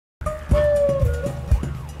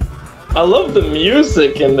I love the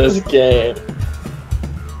music in this game.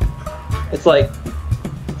 It's like,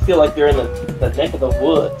 I feel like you're in the neck of the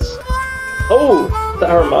woods. Oh, the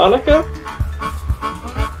harmonica?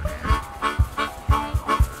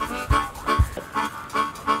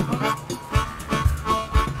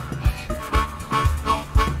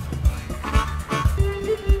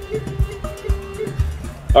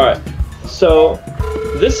 Alright, so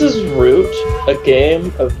this is Root, a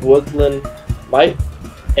game of woodland might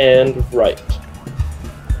and right.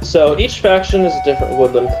 So each faction is a different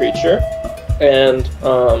woodland creature, and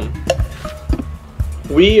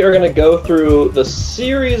we are going to go through the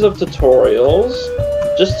series of tutorials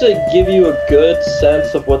just to give you a good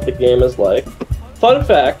sense of what the game is like. Fun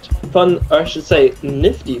fact, or I should say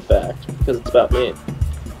nifty fact, because it's about me.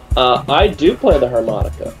 I do play the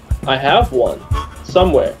harmonica. I have one.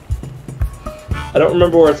 Somewhere. I don't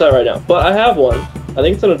remember where it's at right now, but I have one. I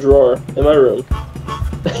think it's in a drawer in my room.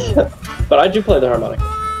 But I do play the harmonica.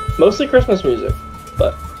 Mostly Christmas music,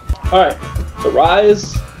 but... Alright, the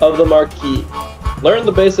rise of the Marquis. Learn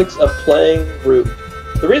the basics of playing Root.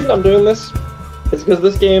 The reason I'm doing this is because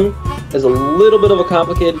this game is a little bit of a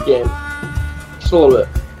complicated game. Just a little bit.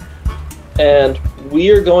 And we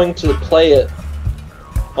are going to play it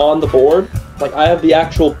on the board. Like, I have the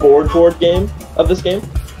actual board game of this game.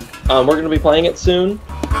 We're going to be playing it soon.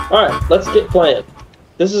 Alright, let's get playing.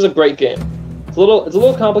 This is a great game. It's a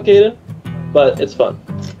little complicated, but it's fun.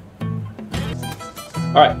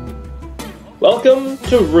 Alright. Welcome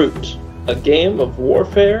to Root, a game of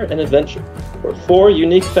warfare and adventure, where 4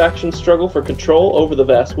 unique factions struggle for control over the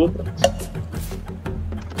vast woodlands.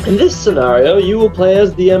 In this scenario, you will play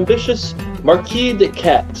as the ambitious Marquise de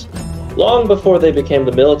Cat. Long before they became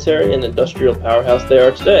the military and industrial powerhouse they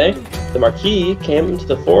are today, the Marquis came into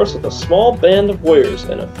the forest with a small band of warriors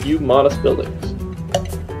and a few modest buildings.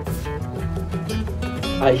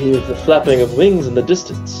 I hear the flapping of wings in the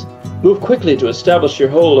distance. Move quickly to establish your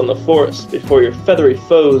hold on the forest before your feathery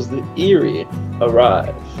foes, the Eerie,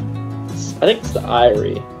 arrive. I think it's the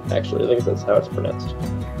Eyrie, actually. I think that's how it's pronounced.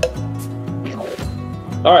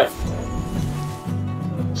 Alright.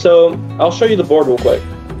 So, I'll show you the board real quick.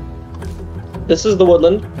 This is the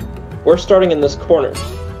woodland. We're starting in this corner.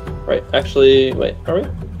 Right, actually, wait, are we?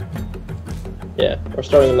 Yeah, we're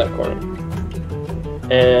starting in that corner.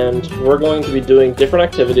 And we're going to be doing different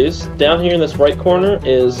activities. Down here in this right corner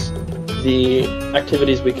is the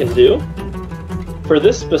activities we can do. For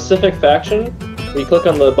this specific faction, we click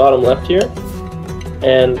on the bottom left here,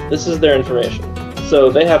 and this is their information. So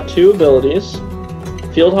they have 2 abilities,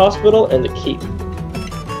 Field Hospital and the Keep.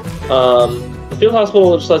 The Field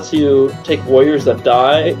Hospital just lets you take warriors that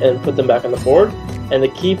die and put them back on the board. And the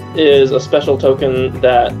Keep is a special token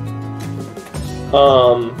that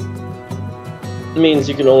means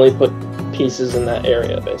you can only put pieces in that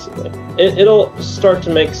area, basically. It'll start to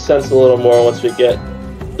make sense a little more once we get...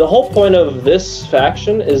 The whole point of this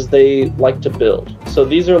faction is they like to build. So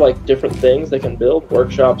these are like different things they can build.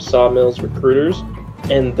 Workshops, sawmills, recruiters.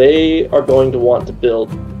 And they are going to want to build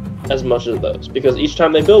as much of those. Because each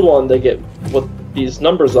time they build one, they get what these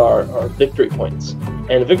numbers are victory points.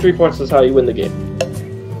 And victory points is how you win the game.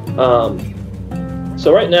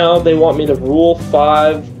 So right now they want me to rule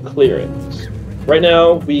 5 clearings. Right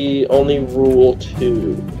now we only rule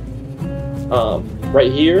 2.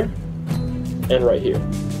 Right here and right here.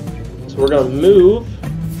 So we're gonna move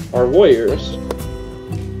our warriors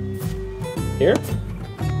here.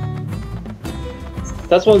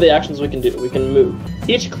 That's one of the actions we can do. We can move.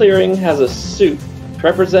 Each clearing has a suit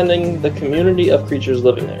representing the community of creatures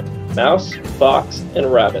living there. Mouse, fox,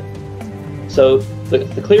 and rabbit. So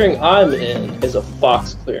the clearing I'm in is a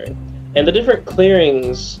fox clearing. And the different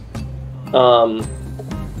clearings,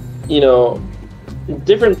 you know,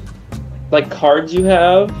 different like cards you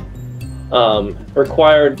have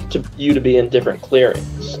required you to be in different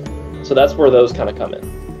clearings. So that's where those kind of come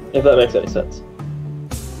in, if that makes any sense.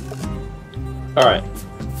 Alright.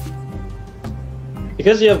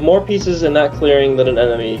 Because you have more pieces in that clearing than an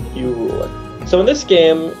enemy, you rule it. So in this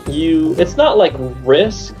game, it's not like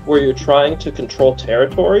Risk, where you're trying to control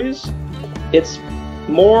territories. It's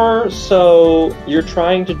more so you're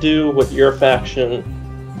trying to do what your faction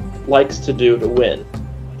likes to do to win.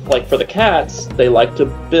 Like for the cats, they like to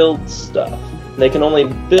build stuff. They can only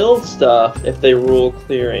build stuff if they rule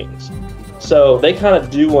clearings. So they kind of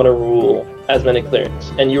do want to rule as many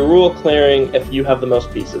clearings. And you rule a clearing if you have the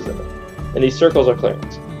most pieces in it. And these circles are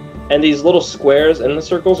clearings. And these little squares in the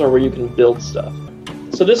circles are where you can build stuff.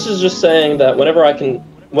 So this is just saying that whenever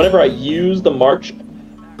I use the march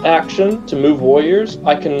action to move warriors,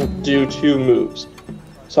 I can do 2 moves.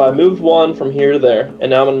 So I moved one from here to there, and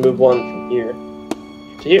now I'm going to move one from here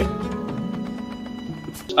to here.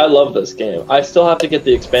 I love this game. I still have to get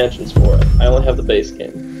the expansions for it. I only have the base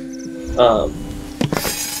game.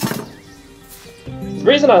 The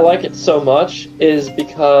reason I like it so much is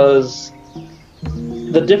because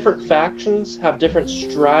the different factions have different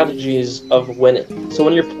strategies of winning. So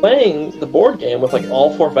when you're playing the board game with like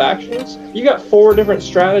all 4 factions, you got 4 different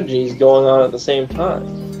strategies going on at the same time.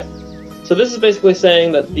 So this is basically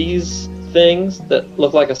saying that these things that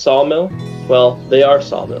look like a sawmill, well, they are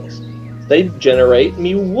sawmills. They generate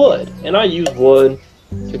me wood, and I use wood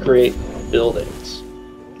to create buildings.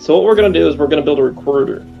 So what we're going to do is we're going to build a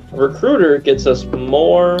recruiter. A recruiter gets us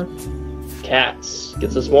more cats,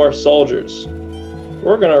 gets us more soldiers.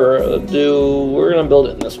 We're gonna build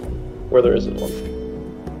it in this one, where there isn't one.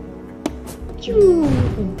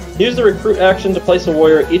 Use the recruit action to place a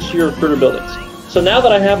warrior at each of your recruiter buildings. So now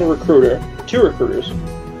that I have a recruiter, 2 recruiters,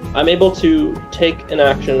 I'm able to take an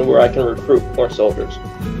action where I can recruit more soldiers.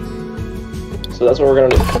 So that's what we're gonna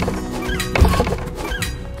do.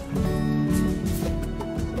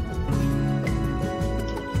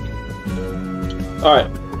 Alright,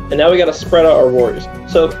 and now we gotta spread out our warriors.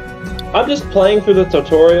 So I'm just playing through the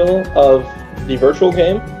tutorial of the virtual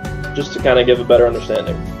game, just to kind of give a better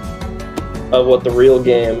understanding of what the real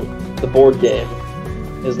game, the board game,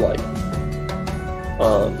 is like.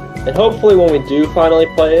 And hopefully when we do finally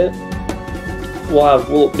play it,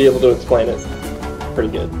 we'll be able to explain it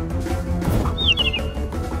pretty good.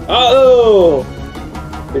 Oh!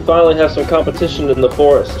 We finally have some competition in the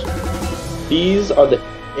forest. These are the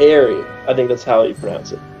Airy. I think that's how you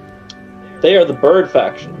pronounce it. They are the bird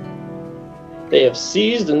faction. They have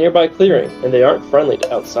seized a nearby clearing, and they aren't friendly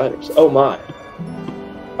to outsiders. Oh my.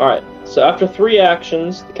 Alright, so after 3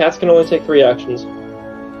 actions, the cats can only take 3 actions,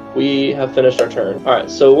 we have finished our turn. Alright,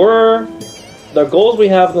 so the goals we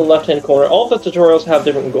have in the left-hand corner, all of the tutorials have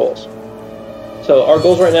different goals. So our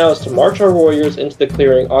goals right now is to march our warriors into the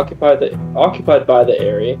clearing occupied by the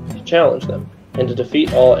Airy to challenge them, and to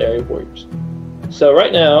defeat all Airy warriors. So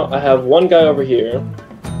right now, I have one guy over here.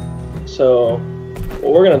 So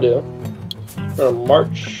what we're going to do, we're going to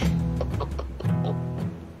march.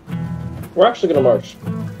 We're actually going to march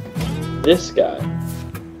this guy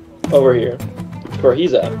over here to where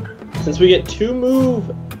he's at. Since we get 2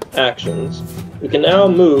 move actions, we can now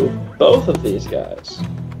move both of these guys.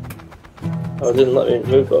 Oh, it didn't let me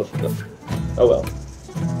move both of them. Oh well.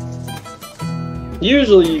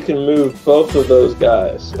 Usually you can move both of those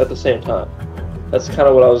guys at the same time. That's kind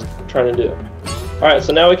of what I was trying to do. Alright,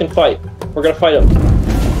 so now we can fight. We're going to fight them.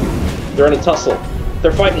 They're in a tussle.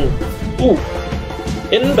 They're fighting. Ooh.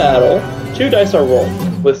 In battle, 2 dice are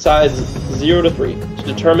rolled, with sides 0 to 3, to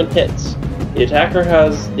determine hits. The attacker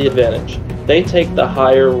has the advantage. They take the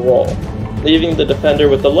higher roll, leaving the defender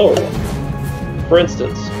with the lower one. For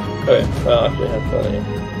instance, actually I have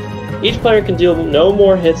plenty. Each player can deal no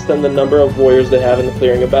more hits than the number of warriors they have in the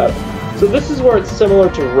clearing of battle. So this is where it's similar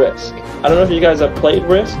to Risk. I don't know if you guys have played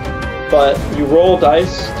Risk, but you roll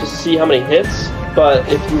dice to see how many hits, but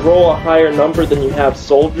if you roll a higher number than you have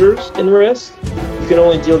soldiers in Risk, you can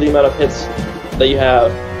only deal the amount of hits that you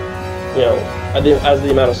have, you know, as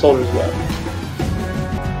the amount of soldiers you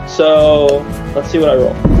have. So, let's see what I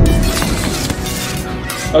roll.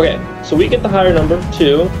 Okay, so we get the higher number,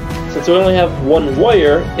 2. Since we only have 1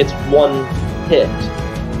 warrior, it's 1 hit,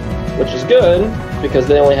 which is good, because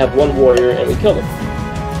they only have 1 warrior and we kill them.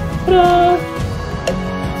 Ta-da!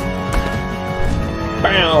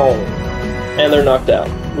 Bow! And they're knocked out.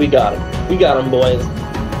 We got them. We got them, boys.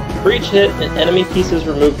 For each hit, an enemy piece is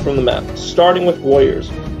removed from the map, starting with warriors.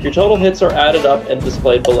 Your total hits are added up and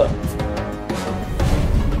displayed below.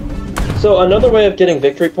 So another way of getting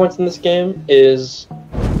victory points in this game is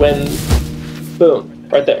when, boom,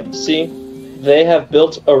 right there, see? They have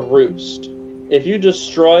built a roost. If you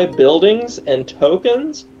destroy buildings and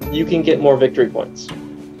tokens, you can get more victory points.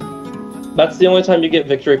 That's the only time you get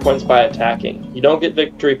victory points by attacking. You don't get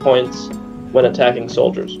victory points when attacking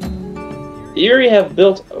soldiers. The Airy have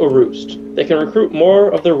built a roost. They can recruit more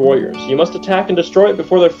of their warriors. You must attack and destroy it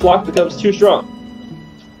before their flock becomes too strong.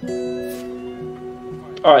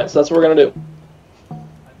 Alright, so that's what we're going to do.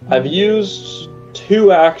 I've used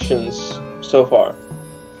 2 actions so far.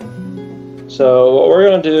 So what we're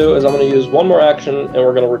going to do is I'm going to use 1 more action and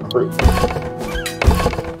we're going to recruit.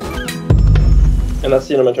 And that's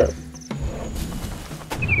the end of my turn.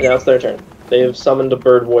 And now it's their turn. They have summoned a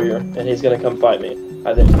bird warrior and he's going to come fight me,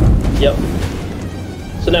 I think. Yep.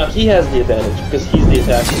 So now he has the advantage because he's the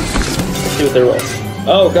attacker. Let's see what they roll.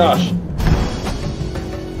 Oh gosh.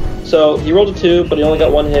 So he rolled a 2, but he only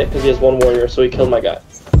got 1 hit because he has 1 warrior, so he killed my guy.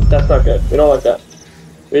 That's not good. We don't like that.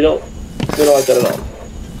 We don't like that at all.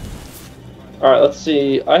 Alright, let's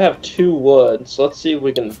see. I have 2 wood, so let's see if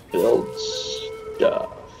we can build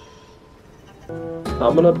stuff.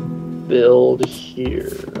 I'm gonna build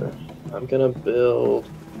here. I'm gonna build...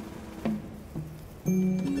 I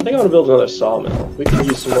think I'm gonna build another sawmill. We can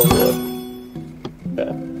use some more wood. Okay.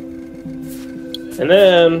 And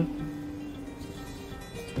then...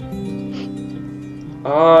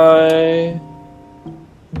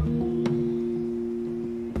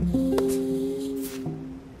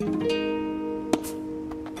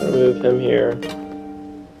 move him here.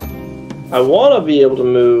 I want to be able to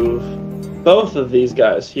move both of these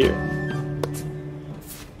guys here.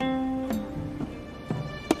 I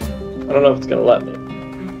don't know if it's going to let me.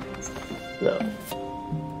 No.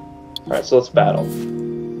 Alright, so let's battle.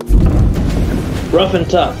 Rough and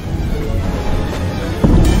tough.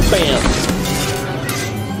 Bam!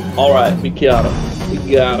 Alright, we got him. We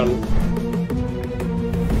got him.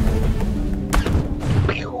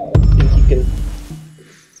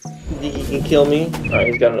 Think he can kill me? Alright,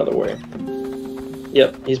 he's got another warrior.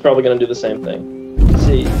 Yep, he's probably going to do the same thing. Let's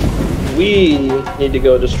see, we need to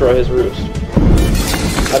go destroy his roost.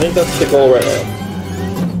 I think that's the goal right now.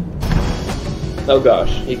 Oh gosh,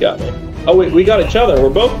 he got me. Oh wait, we got each other. We're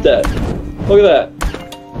both dead. Look at that.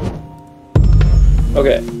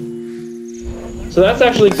 Okay. So that's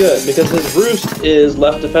actually good, because his roost is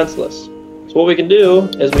left defenseless. So what we can do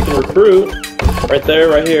is we can recruit right there,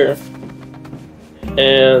 right here.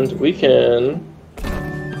 And we can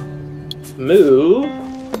move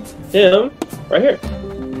him right here.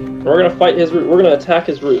 And we're gonna fight his roost. We're gonna attack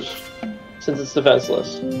his roost since it's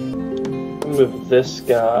defenseless. Move this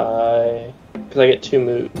guy because I get 2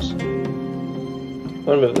 moves. I'm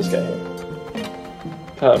gonna move this guy here.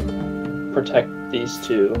 Kind of protect these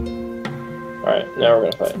 2. All right, now we're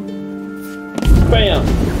gonna fight. Bam!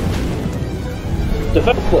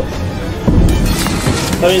 Defenseless.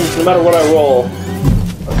 That means no matter what I roll,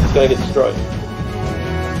 it's gonna get destroyed.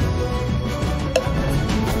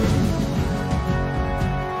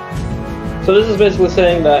 So this is basically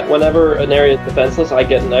saying that whenever an area is defenseless, I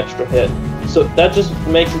get an extra hit. So that just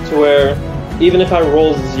makes it to where even if I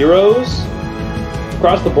roll 0s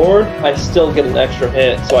across the board, I still get an extra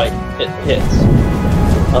hit, so it hits.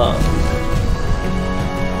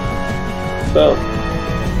 So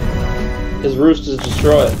his roost is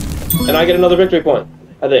destroyed, and I get another victory point,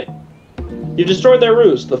 I think. You destroyed their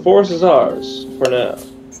roost. The forest is ours for now.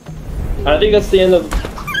 And I think that's the end of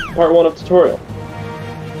part 1 of tutorial.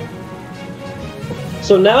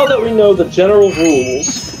 So now that we know the general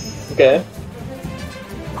rules, okay,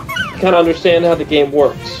 kind of understand how the game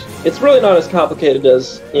works. It's really not as complicated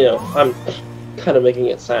as, you know, I'm kind of making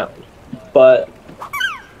it sound. But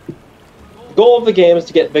the goal of the game is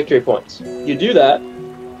to get victory points. You do that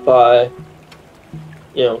by,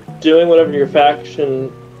 you know, doing whatever your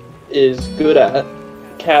faction is good at.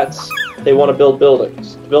 Cats, they want to build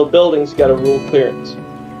buildings. To build buildings, you got to rule clearance.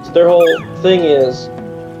 So their whole thing is,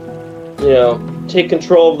 you know, take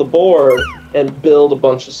control of the board and build a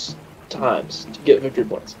bunch of times to get victory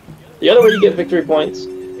points. The other way you get victory points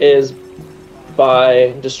is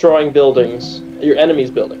by destroying buildings, your enemy's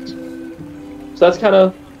buildings. So that's kind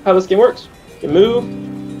of how this game works. You move,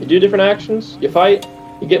 you do different actions, you fight,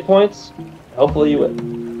 you get points, hopefully you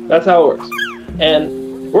win. That's how it works.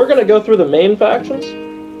 And we're going to go through the main factions.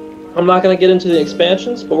 I'm not going to get into the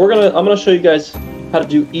expansions, but I'm going to show you guys how to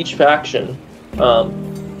do each faction,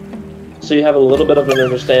 so you have a little bit of an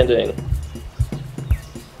understanding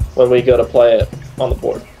when we go to play it on the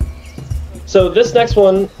board. So this next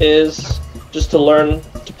one is just to learn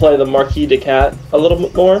to play the Marquise de Cat a little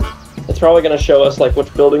bit more. It's probably going to show us like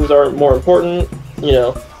which buildings are more important, you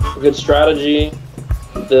know, a good strategy.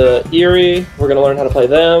 The Eerie, we're going to learn how to play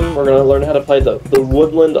them. We're going to learn how to play the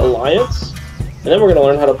Woodland Alliance. And then we're going to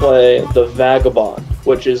learn how to play the Vagabond,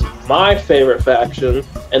 which is my favorite faction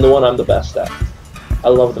and the one I'm the best at. I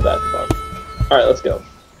love the Vagabond. Alright, let's go.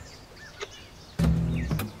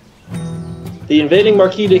 The invading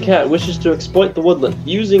Marquise de Cat wishes to exploit the woodland,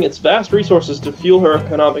 using its vast resources to fuel her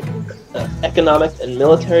economic and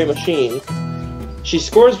military machine. She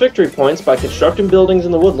scores victory points by constructing buildings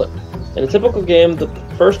in the woodland. In a typical game, the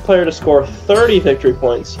first player to score 30 victory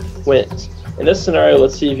points wins. In this scenario,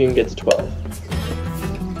 let's see if you can get to 12.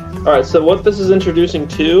 Alright, so what this is introducing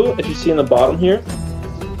to, if you see in the bottom here,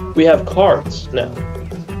 we have cards now.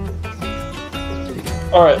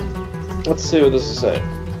 Alright, let's see what this is saying.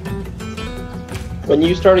 When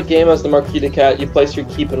you start a game as the Marquise de Cat, you place your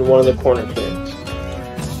keep in one of the corner clearings.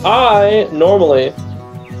 I normally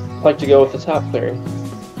like to go with the top clearing,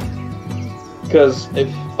 because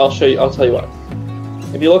I'll tell you what.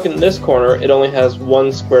 If you look in this corner, it only has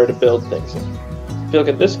 1 square to build things in. If you look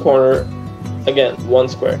at this corner, again, 1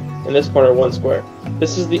 square. In this corner, 1 square.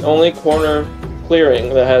 This is the only corner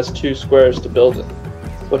clearing that has 2 squares to build in,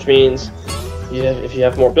 which means if you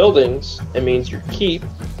have more buildings, it means your keep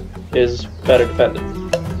is better defended.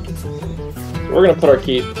 So we're going to put our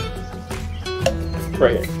keep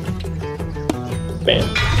right here. Bam.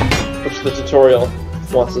 Which the tutorial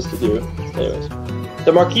wants us to do. Anyways.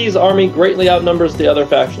 The Marquise army greatly outnumbers the other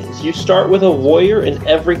factions. You start with a warrior in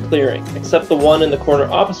every clearing, except the one in the corner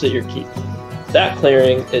opposite your keep. That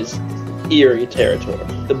clearing is eerie territory.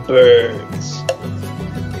 The birds.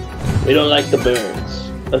 We don't like the birds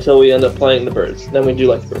until we end up playing the birds. Then we do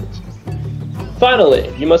like the birds. Finally,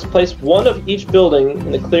 you must place one of each building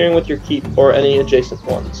in the clearing with your keep or any adjacent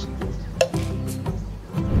ones.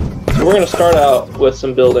 So we're going to start out with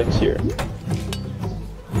some buildings here.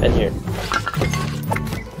 And here.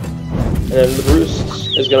 And then the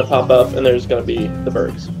roost is going to pop up and there's going to be the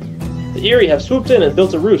birds. The Eerie have swooped in and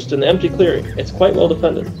built a roost in the empty clearing. It's quite well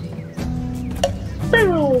defended.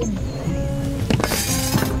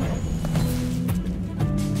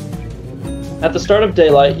 At the start of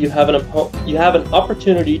daylight, you have an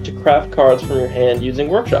opportunity to craft cards from your hand using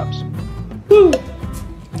workshops. Woo!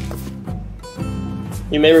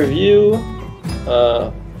 You may review...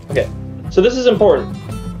 okay, so this is important.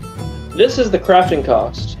 This is the crafting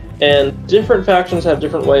cost, and different factions have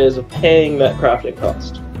different ways of paying that crafting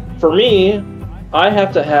cost. For me, I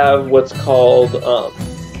have to have what's called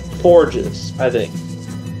forges, I think.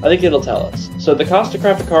 I think it'll tell us. So the cost to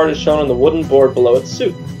craft a card is shown on the wooden board below its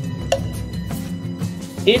suit.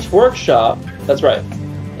 Each workshop, that's right,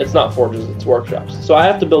 it's not forges, it's workshops. So I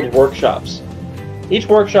have to build workshops. Each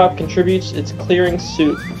workshop contributes its clearing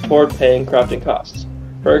suit toward paying crafting costs.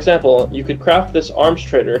 For example, you could craft this arms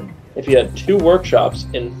trader if you had 2 workshops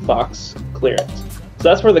in Fox clearings. So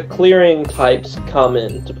that's where the clearing types come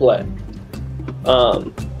into play.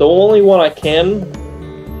 The only one I can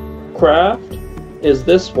craft is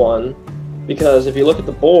this one, because if you look at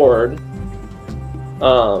the board,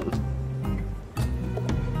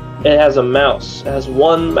 it has a mouse. It has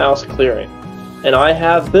 1 mouse clearing. And I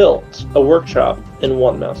have built a workshop in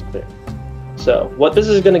 1 mouse clearing. So what this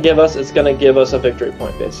is going to give us, it's going to give us a victory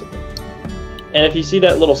point, basically. And if you see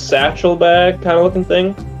that little satchel bag kind of looking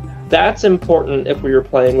thing, that's important if we were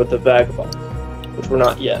playing with the Vagabond, which we're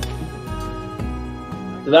not yet.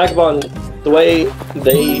 The Vagabond, the way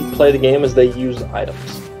they play the game is they use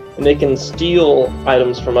items. And they can steal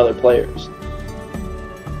items from other players.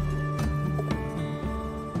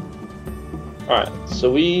 Alright, so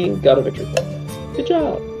we got a victory point. Good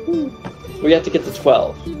job! Woo. We have to get to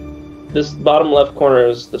 12. This bottom left corner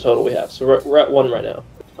is the total we have, so we're at 1 right now.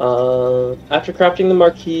 After crafting the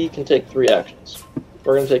Marquis, you can take 3 actions.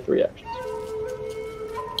 We're going to take 3 actions.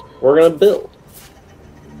 We're going to build.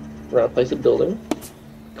 We're going to place a building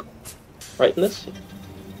right in this.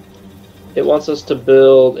 It wants us to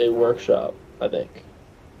build a workshop, I think.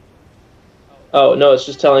 Oh, no, it's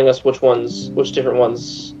just telling us which different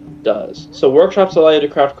ones does. So workshops allow you to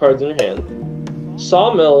craft cards in your hand.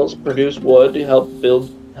 Sawmills produce wood to help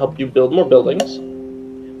you build more buildings.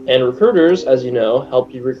 And recruiters, as you know,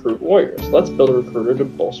 help you recruit warriors. Let's build a recruiter to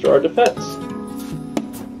bolster our defense.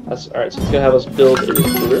 Alright, so it's going to have us build a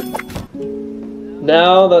recruiter.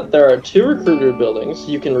 Now that there are 2 recruiter buildings,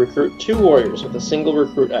 you can recruit 2 warriors with a single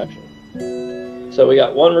recruit action. So we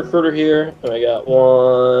got 1 recruiter here, and we got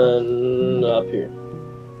 1 up here.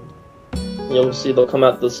 You'll see they'll come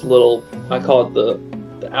out this little, I call it the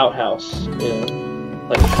outhouse, you know,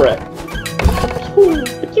 like Shrek.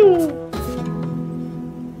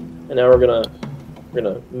 And now we're gonna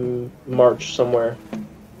march somewhere.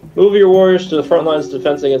 Move your warriors to the front lines of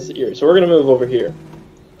defense against the Eerie. So we're gonna move over here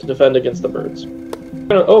to defend against the birds.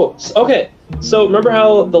 Oh, okay. So remember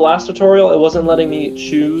how the last tutorial it wasn't letting me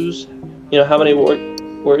choose, you know, how many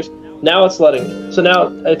warriors? Now it's letting me. So now,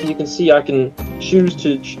 if you can see, I can choose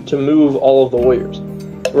to move all of the warriors.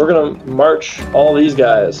 So we're gonna march all these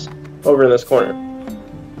guys over in this corner.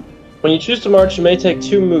 When you choose to march, you may take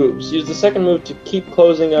 2 moves. Use the second move to keep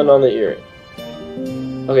closing in on the Eerie.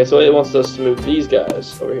 Okay, so it wants us to move these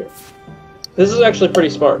guys over here. This is actually pretty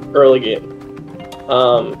smart, early game.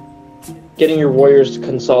 Getting your warriors to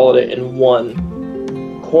consolidate in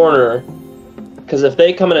 1 corner, because if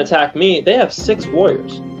they come and attack me, they have 6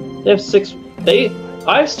 warriors. They have 6.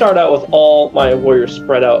 I start out with all my warriors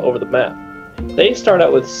spread out over the map. They start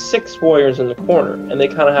out with 6 warriors in the corner, and they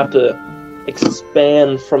kind of have to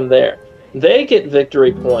expand from there. They get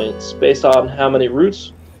victory points based on how many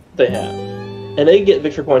roots they have. And they get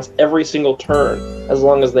victory points every single turn as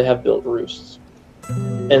long as they have built roosts.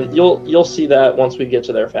 And you'll see that once we get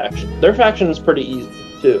to their faction. Their faction is pretty easy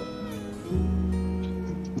too.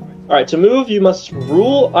 Alright, to move, you must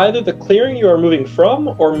rule either the clearing you are moving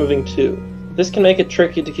from or moving to. This can make it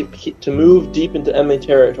tricky to move deep into enemy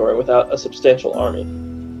territory without a substantial army.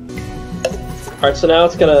 Alright, so now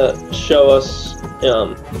it's gonna show us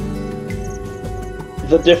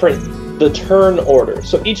the turn order.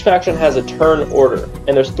 So each faction has a turn order,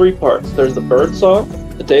 and there's 3 parts. There's the bird song,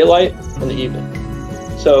 the daylight, and the evening.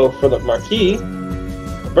 So for the Marquis,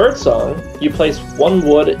 bird song, you place 1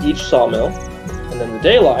 wood at each sawmill, and then the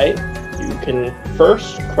daylight, you can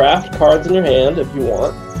first craft cards in your hand if you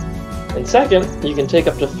want, and second, you can take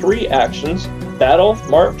up to 3 actions: battle,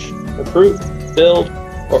 march, recruit, build,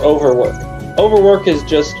 or overwork. Overwork is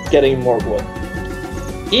just getting more wood.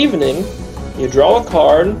 Evening, you draw a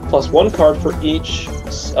card, plus 1 card for each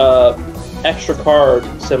extra card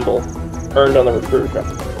symbol earned on the recruiter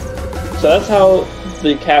card. So that's how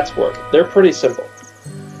the cats work. They're pretty simple.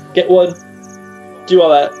 Get wood, do all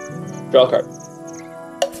that, draw a card.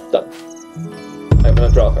 Done. I'm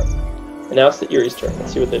gonna draw a card. And now it's the Erie's turn.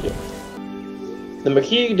 Let's see what they do. The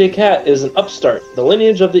Marquise de Cat is an upstart. The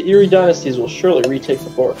lineage of the Erie dynasties will surely retake the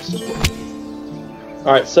forest.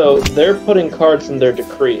 Alright, so they're putting cards in their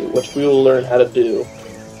decree, which we will learn how to do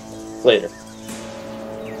later.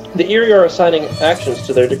 The Erie are assigning actions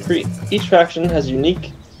to their decree. Each faction has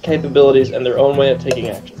unique capabilities and their own way of taking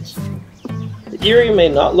actions. The Erie may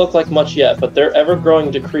not look like much yet, but their ever-growing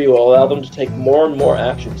decree will allow them to take more and more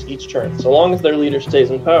actions each turn, so long as their leader stays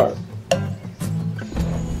in power.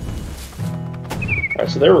 Alright,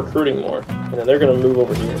 so they're recruiting more, and then they're going to move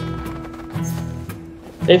over here.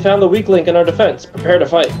 They found the weak link in our defense. Prepare to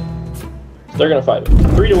fight. So they're going to fight me.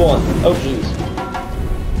 3-1. Oh, jeez.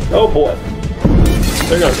 Oh, boy.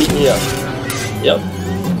 They're going to beat me up. Yep.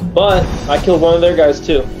 But I killed one of their guys,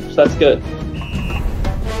 too, so that's good.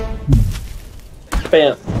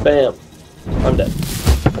 Bam. Bam. I'm dead.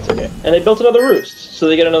 That's okay. And they built another roost, so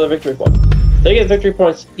they get another victory point. They get victory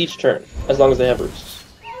points each turn, as long as they have roosts.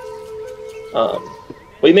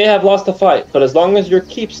 We may have lost the fight, but as long as your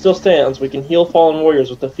keep still stands, we can heal fallen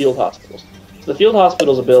warriors with the field hospitals. So the field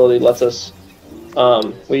hospitals ability lets us,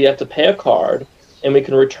 we have to pay a card, and we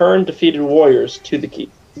can return defeated warriors to the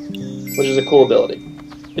keep, which is a cool ability.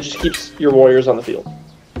 It just keeps your warriors on the field.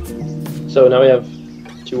 So now we have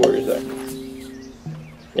 2 warriors there.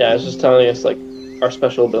 Yeah, it's just telling us, like, our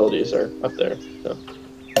special abilities are up there. So.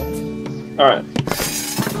 Alright.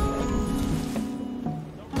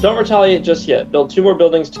 Don't retaliate just yet. Build 2 more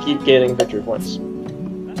buildings to keep gaining victory points.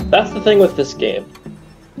 That's the thing with this game.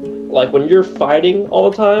 Like, when you're fighting all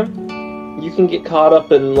the time, you can get caught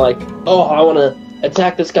up in, like, oh, I want to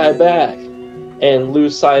attack this guy back, and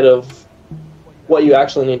lose sight of what you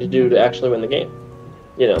actually need to do to actually win the game.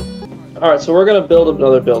 You know? Alright, so we're going to build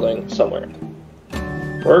another building somewhere.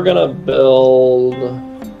 We're going to build...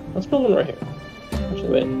 Let's build one right here. Actually,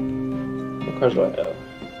 wait. What cards do I have?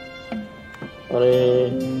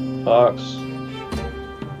 Money, box.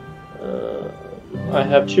 I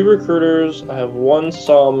have 2 recruiters. I have 1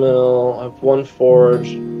 sawmill. I have 1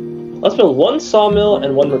 forge. Let's build 1 sawmill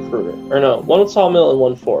and 1 recruiter. Or no, 1 sawmill and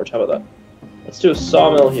 1 forge. How about that? Let's do a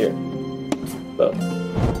sawmill here. Boom.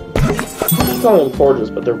 I'm calling them forges,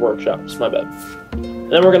 but they're workshops. My bad.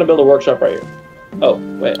 And then we're gonna build a workshop right here. Oh,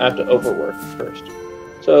 wait, I have to overwork first.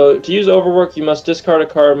 So, to use overwork, you must discard a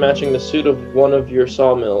card matching the suit of one of your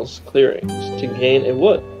sawmill's clearings to gain a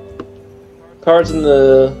wood. Cards in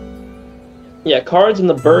the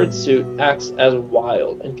bird suit acts as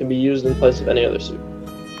wild and can be used in place of any other suit.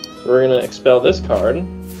 So we're going to expel this card,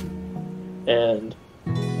 and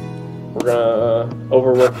we're going to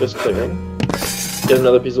overwork this clearing, get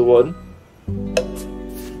another piece of wood,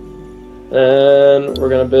 and we're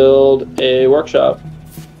going to build a workshop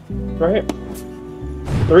right here.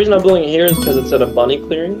 The reason I'm building it here is because it's at a bunny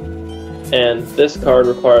clearing, and this card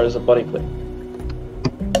requires a bunny clearing.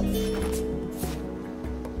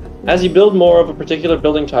 As you build more of a particular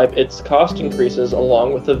building type, its cost increases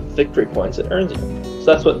along with the victory points it earns you. So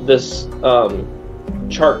that's what this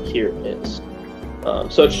chart here is.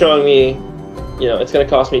 So it's showing me, you know, it's going to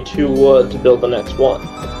cost me 2 wood to build the next one.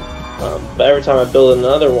 But every time I build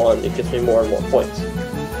another one, it gets me more and more points,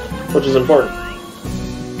 which is important.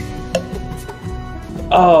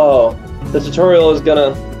 Oh, the tutorial is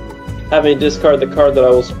gonna have me discard the card that I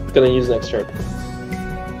was gonna use next turn.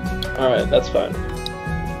 Alright, that's fine.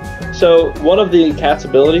 So, one of the cat's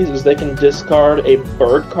abilities is they can discard a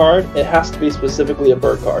bird card. It has to be specifically a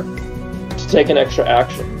bird card to take an extra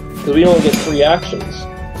action. Because we only get 3 actions,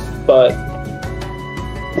 but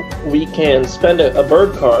we can spend a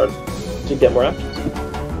bird card to get more actions.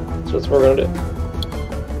 So that's what we're gonna do.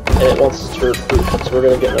 And it wants us to recruit, so we're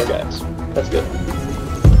gonna get more guys. That's good.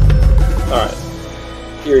 Alright.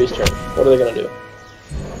 Erie's turn. What are they gonna do?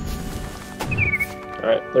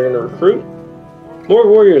 Alright, they're gonna recruit. More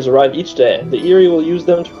warriors arrive each day. The Erie will use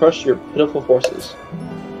them to crush your pitiful forces.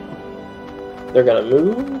 They're gonna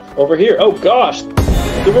move over here. Oh gosh!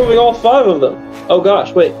 They're moving all 5 of them! Oh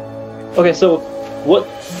gosh, wait. Okay, so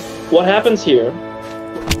what happens here?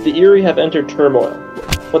 The Erie have entered turmoil.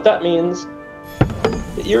 What that means,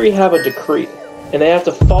 the Erie have a decree, and they have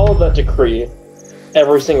to follow that decree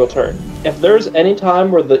every single turn. If there's any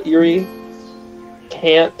time where the Erie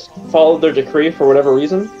can't follow their decree for whatever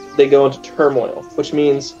reason, they go into turmoil, which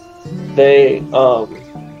means they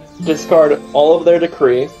discard all of their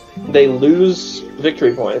decree, they lose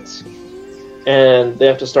victory points, and they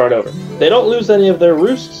have to start over. They don't lose any of their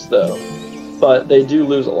roosts, though, but they do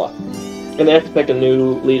lose a lot. And they have to pick a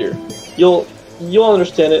new leader. You'll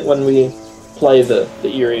understand it when we play the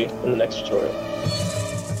Erie in the next tutorial.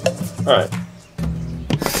 Alright.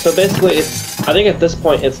 So basically, I think at this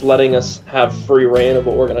point it's letting us have free reign of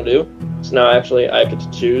what we're going to do. So now actually I get to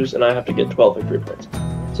choose, and I have to get 12 victory points.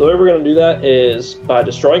 So the way we're going to do that is by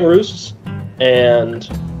destroying roosts and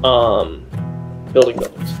building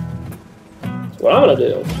buildings. So what I'm going to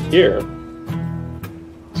do here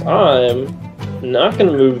is I'm not going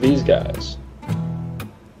to move these guys.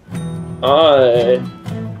 I'm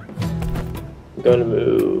going to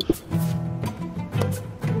move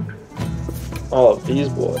all of these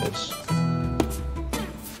boys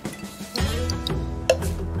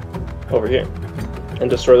over here and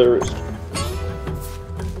destroy their roost.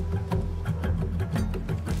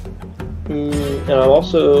 And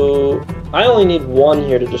I only need 1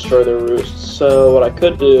 here to destroy their roost, so what I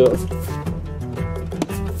could do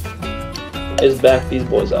is back these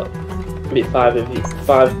boys up. Maybe 5 of each,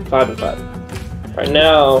 5 and 5. Right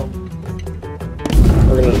now,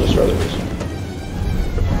 we're gonna destroy the roost.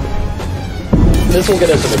 This will get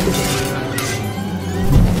us a victory.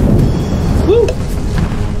 Woo!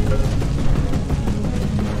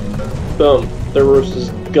 Boom. Their roost is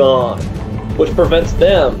gone, which prevents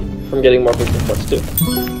them from getting more victory points too.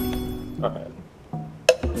 Alright.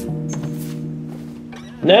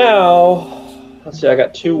 Now, let's see, I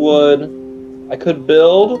got 2 wood. I could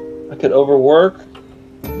build, I could overwork.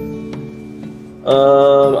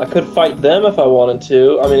 I could fight them if I wanted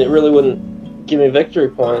to. I mean, it really wouldn't give me victory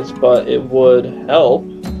points, but it would help.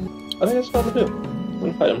 I think that's what I'm gonna do. I'm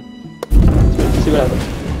gonna fight them. Let's see what happens.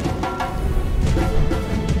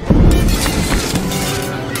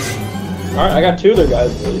 Alright, I got 2 of their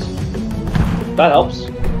guys at least. That helps.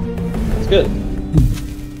 That's good.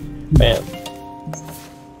 Bam.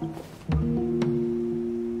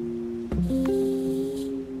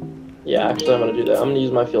 Yeah, actually I'm gonna do that. I'm gonna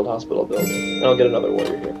use my field hospital building, and I'll get another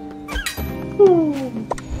warrior here.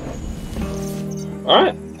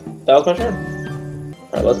 Alright, that was my turn.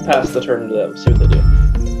 Alright, let's pass the turn to them, see what they do.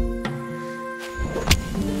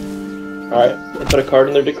 Alright, they put a card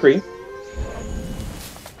in their decree.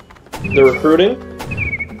 They're recruiting.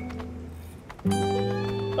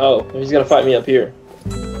 Oh, he's gonna fight me up here.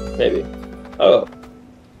 Maybe. Oh.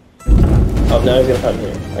 Oh, now he's gonna fight me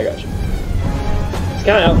here. I got you. It's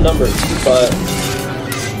kind of outnumbered, but...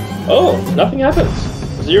 Oh, nothing happens.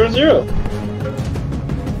 0-0.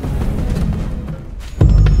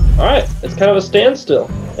 Alright, it's kind of a standstill.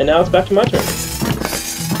 And now it's back to my turn.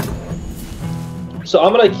 So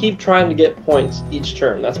I'm going to keep trying to get points each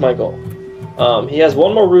turn. That's my goal. He has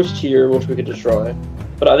 1 more roost here, which we could destroy.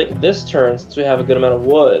 But I think this turn, since we have a good amount of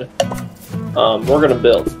wood, we're going to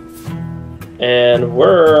build. And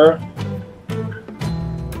we're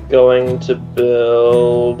going to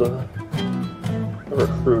build a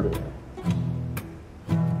recruiter.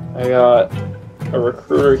 I got a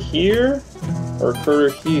recruiter here, a recruiter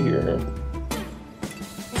here.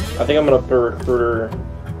 I think I'm going to put a recruiter...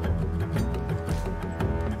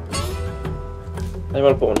 I'm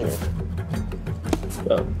going to put one here.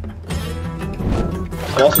 So.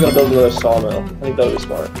 I'm also going to build another sawmill. I think that would be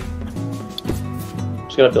smart. I'm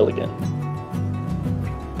just going to build again.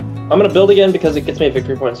 I'm going to build again because it gets me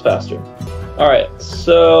victory points faster. Alright,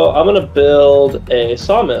 so I'm going to build a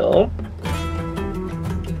sawmill.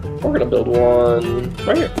 We're going to build one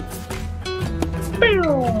right here.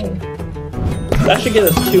 That should get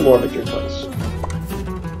us 2 more victory points.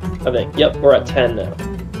 I think. Yep, we're at 10 now.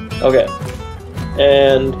 Okay.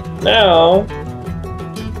 And now...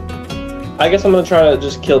 I guess I'm going to try to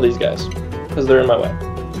just kill these guys. Because they're in my way.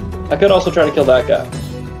 I could also try to kill that guy.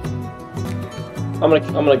 I'm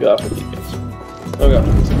gonna go after these guys. I'm gonna go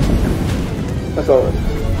after these guys. That's all right.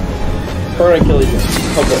 We're gonna kill these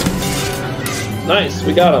guys. Okay. Nice,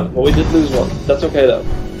 we got him. Well, we did lose one. That's okay though.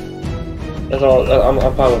 That's all. I'm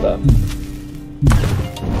fine with that.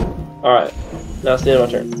 All right. Now it's the end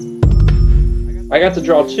of my turn. I got to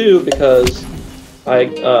draw 2 because right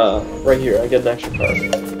here, I get an extra card.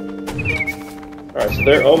 Alright, so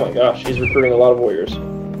there, oh my gosh, he's recruiting a lot of warriors.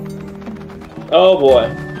 Oh boy.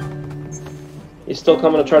 He's still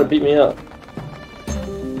coming to try to beat me up.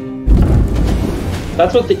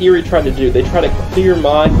 That's what the Eerie tried to do. They try to clear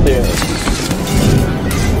my clearance.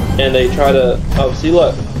 And they try to, oh, see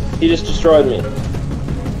look, he just destroyed me.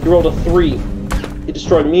 He rolled a 3. He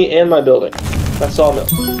destroyed me and my building. My sawmill.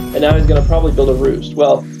 And now he's going to probably build a roost.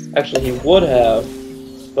 Well, actually he would have,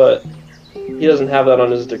 but he doesn't have that on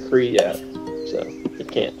his decree yet. So, he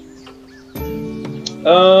can't.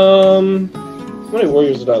 How many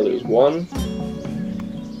warriors did I lose? 1?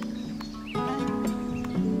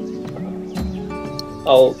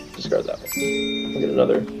 I'll discard that one. I'll get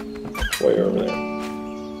another warrior over there.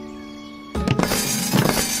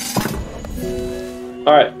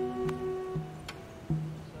 Alright.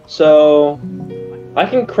 So, I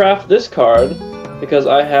can craft this card because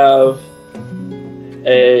I have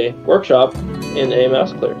a workshop in a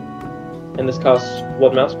mouse clear. And this costs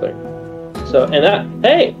 1 mouse clear. So, and that,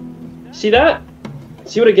 hey! See that?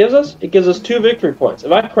 See what it gives us? It gives us 2 victory points.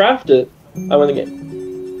 If I craft it, I win the game.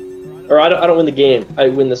 Or I don't win the game, I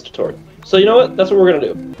win this tutorial. So you know what? That's what we're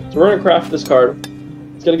gonna do. So we're gonna craft this card.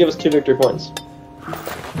 It's gonna give us 2 victory points.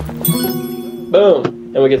 Boom!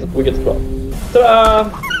 And we get the 12. Ta-da!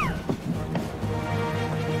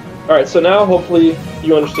 Alright, so now hopefully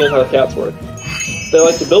you understand how the cats work. They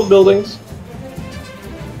like to build buildings,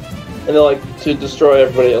 and they like to destroy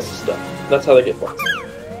everybody else's stuff. That's how they get points.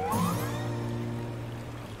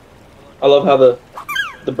 I love how the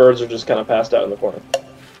birds are just kind of passed out in the corner.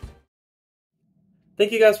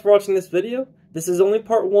 Thank you guys for watching this video. This is only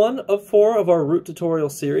part 1 of 4 of our root tutorial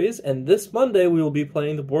series, and this Monday we will be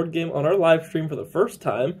playing the board game on our live stream for the first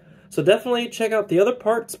time. So definitely check out the other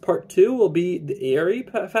parts. Part 2 will be the Eerie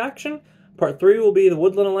faction. Part 3 will be the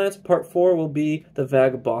Woodland Alliance. Part 4 will be the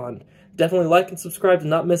Vagabond. Definitely like and subscribe to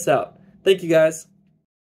not miss out. Thank you guys.